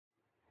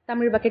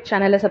Tamil bucket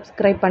சேனலை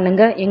subscribe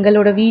பண்ணுங்க.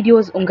 எங்களோட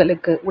வீடியோஸ்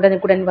உங்களுக்கு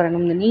உடனுக்குடன்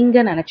வரணும்னு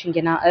நீங்க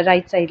நினைச்சீங்கன்னா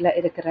ரைட் சைடில்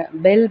இருக்கிற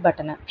பெல்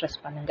பட்டனை ப்ரெஸ்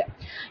பண்ணுங்க.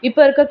 இப்போ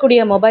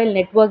இருக்கக்கூடிய மொபைல்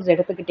நெட்வொர்க்ஸ்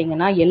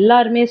எடுத்துக்கிட்டிங்கன்னா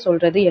எல்லாருமே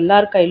சொல்றது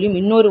எல்லார் கையிலையும்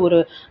இன்னொரு ஒரு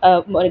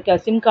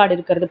சிம் கார்டு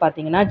இருக்கிறது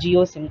பார்த்தீங்கன்னா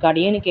ஜியோ சிம்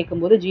கார்டு. ஏன்னு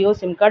கேட்கும்போது ஜியோ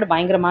சிம் கார்டு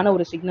பயங்கரமான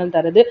ஒரு சிக்னல்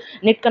தருது,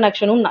 நெட்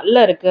கனெக்ஷனும்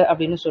நல்லா இருக்கு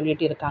அப்படின்னு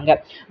சொல்லிட்டு இருக்காங்க.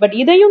 பட்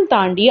இதையும்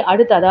தாண்டி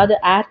அடுத்து அதாவது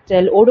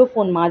ஏர்டெல்,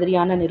 வோடோஃபோன்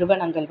மாதிரியான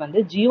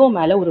நிறுவனங்கள் ஜியோ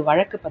மேல ஒரு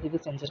வழக்கு பதிவு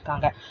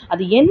செஞ்சிருக்காங்க.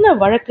 அது என்ன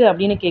வழக்கு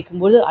அப்படின்னு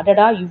கேட்கும்போது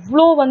அடடா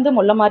இவ்வளோ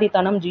மொல்ல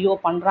மாதிரித்தனம் ஜியோ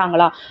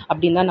பண்றாங்களா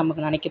அப்படின்னு தான்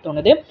நமக்கு நினைக்க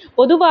தோணுது.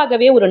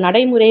 பொதுவாகவே ஒரு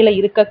நடைமுறையில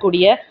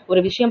இருக்கக்கூடிய ஒரு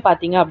விஷயம்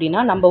பார்த்தீங்க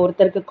அப்படின்னா, நம்ம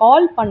ஒருத்தருக்கு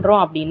கால்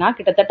பண்றோம் அப்படின்னா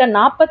கிட்டத்தட்ட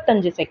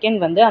 45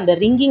 செகண்ட் அந்த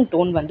ரிங்கிங்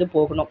டோன்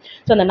போகணும்.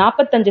 ஸோ அந்த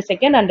 45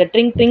 செகண்ட் அந்த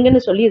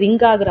ட்ரிங்னு சொல்லி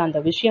ரிங் ஆகுற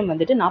அந்த விஷயம்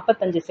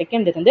 45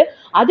 செகண்ட் இருந்து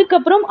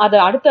அதுக்கப்புறம் அதை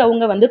அடுத்து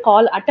அவங்க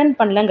கால் அட்டன்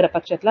பண்ணலங்கிற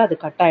பட்சத்தில் அது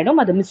கட்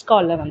ஆயிடும், அது மிஸ்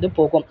கால்ல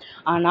போகும்.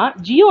 ஆனா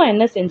ஜியோ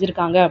என்ன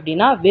செஞ்சிருக்காங்க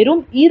அப்படின்னா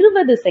வெறும்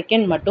 20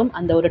 செகண்ட் மட்டும்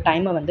அந்த ஒரு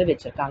டைமை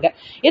வச்சிருக்காங்க.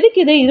 எதுக்கு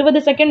இது 20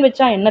 செகண்ட்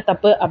வச்சா என்ன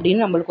தப்பு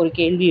அப்படின்னு நம்மளுக்கு ஒரு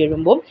கேள்வி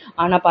எழும்போம்.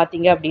 ஆனா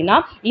பாத்தீங்க அப்படின்னா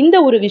இந்த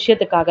ஒரு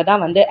விஷயத்துக்காக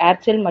தான்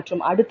ஏர்டெல்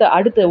மற்றும்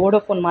அடுத்த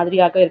வோடோஃபோன்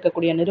மாதிரியாக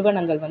இருக்கக்கூடிய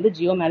நிறுவனங்கள்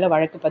ஜியோ மேல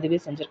வழக்கு பதிவு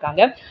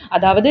செஞ்சிருக்காங்க.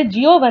 அதாவது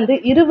ஜியோ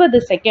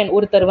 20 செகண்ட்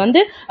ஒருத்தர்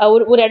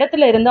ஒரு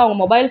இடத்துல இருந்து அவங்க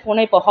மொபைல்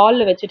போனை இப்போ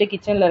ஹால்ல வச்சுட்டு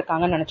கிச்சன்ல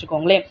இருக்காங்கன்னு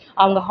நினைச்சுக்கோங்களேன்.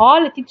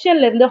 அவங்க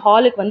கிச்சன்ல இருந்து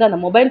ஹாலுக்கு அந்த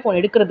மொபைல் போன்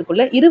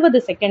எடுக்கிறதுக்குள்ள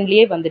 20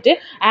 செகண்ட்லயே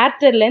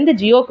ஏர்டெல்ல இருந்து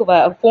ஜியோக்கு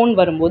போன்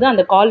வரும்போது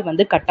அந்த கால்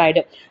கட்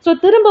ஆயிடும். ஸோ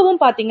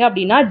திரும்பவும் பாத்தீங்க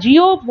அப்படின்னா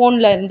ஜியோ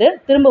போன்ல இருந்து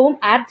திரும்பவும்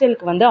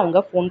ஏர்டெலுக்கு அவங்க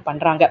போன்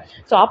பண்றாங்க.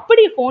 ஸோ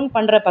அப்படி போன்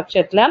பண்ற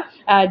பட்சத்துல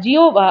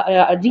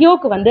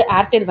ஜியோக்கு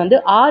ஏர்டெல்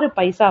 6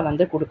 பைசா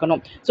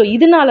கொடுக்கணும். ஸோ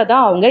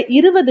இதனாலதான் அவங்க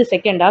 20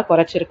 செகண்டா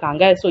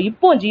குறைச்சிருக்காங்க. ஸோ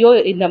இப்போ ஜியோ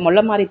இந்த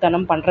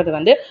மொள்ளமாரித்தனம் பண்றது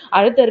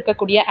அடுத்து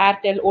இருக்கக்கூடிய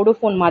ஏர்டெல்,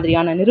 வோடோஃபோன்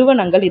மாதிரியான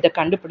நிறுவனங்கள் இதை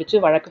கண்டுபிடிச்சு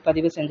வழக்கு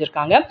பதிவு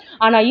செஞ்சிருக்காங்க.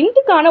 ஆனா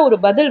இதுக்கான ஒரு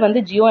பதில்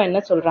ஜியோ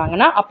என்ன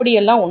சொல்றாங்கன்னா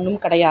அப்படியெல்லாம்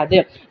ஒன்றும் கிடையாது,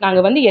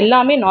 நாங்க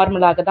எல்லாமே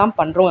நார்மலாக தான்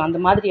பண்றோம், அந்த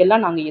மாதிரி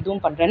எல்லாம் நாங்க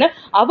எதுவும் பண்றேன்னு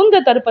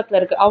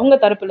அவங்க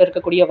தரப்புல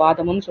இருக்கக்கூடிய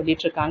வாதமும்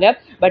சொல்லிட்டு இருக்காங்க.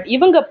 பட்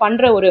இவங்க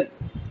பண்ற ஒரு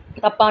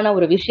தப்பான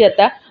ஒரு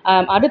விஷயத்த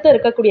அடுத்த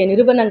இருக்கக்கூடிய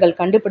நிறுவனங்கள்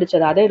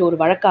கண்டுபிடிச்சதாக இது ஒரு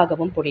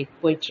வழக்காகவும்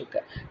போயிட்டு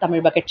இருக்கு.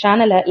 தமிழ் பக்கெட்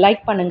சேனலை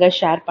லைக் பண்ணுங்க,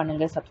 ஷேர்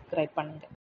பண்ணுங்க, சப்ஸ்கிரைப் பண்ணுங்க.